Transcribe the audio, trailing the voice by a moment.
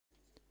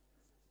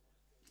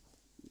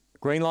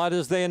Green light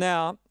is there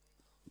now.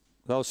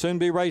 They'll soon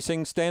be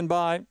racing. Stand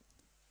by.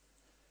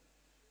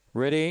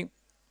 Ready.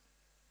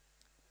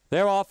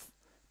 They're off.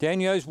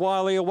 Daniels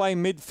Wiley away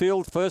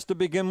midfield. First to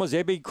begin was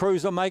Ebby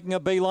Cruiser making a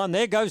beeline.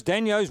 There goes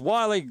Daniels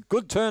Wiley.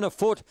 Good turn of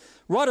foot.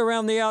 Right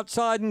around the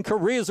outside and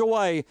careers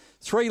away.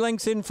 3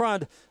 lengths in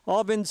front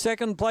of in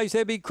second place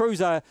Ebby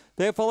Cruiser.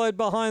 They're followed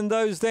behind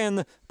those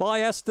then by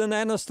Aston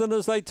Aniston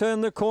as they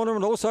turn the corner,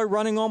 and also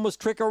running on was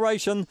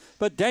Trickeration.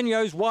 But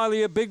Daniels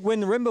Wiley a big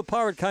win. Rimba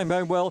Pirate came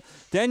home well.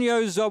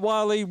 Daniels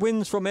Wiley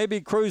wins from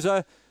Ebby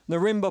Cruiser. The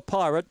Rimba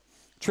Pirate.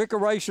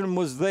 Trickeration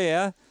was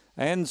there,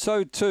 and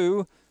so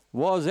too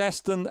was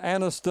Aston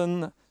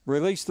Aniston.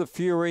 Released the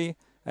Fury,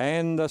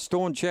 and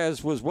Staunch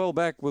As was well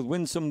back with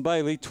Winsome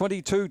Bailey.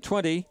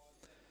 22-20.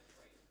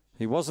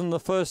 He wasn't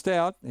the first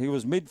out. He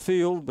was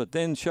midfield, but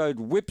then showed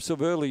whips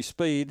of early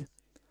speed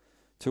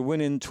to win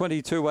in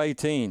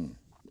 22-18.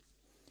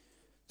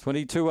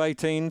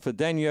 22-18 for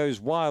Daniels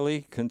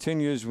Wiley.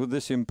 Continues with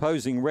this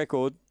imposing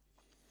record.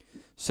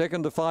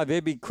 Second to 5,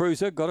 Ebby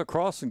Cruiser. Got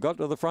across and got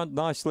to the front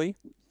nicely.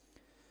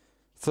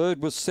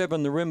 Third was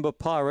 7, the Rimba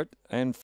Pirate. And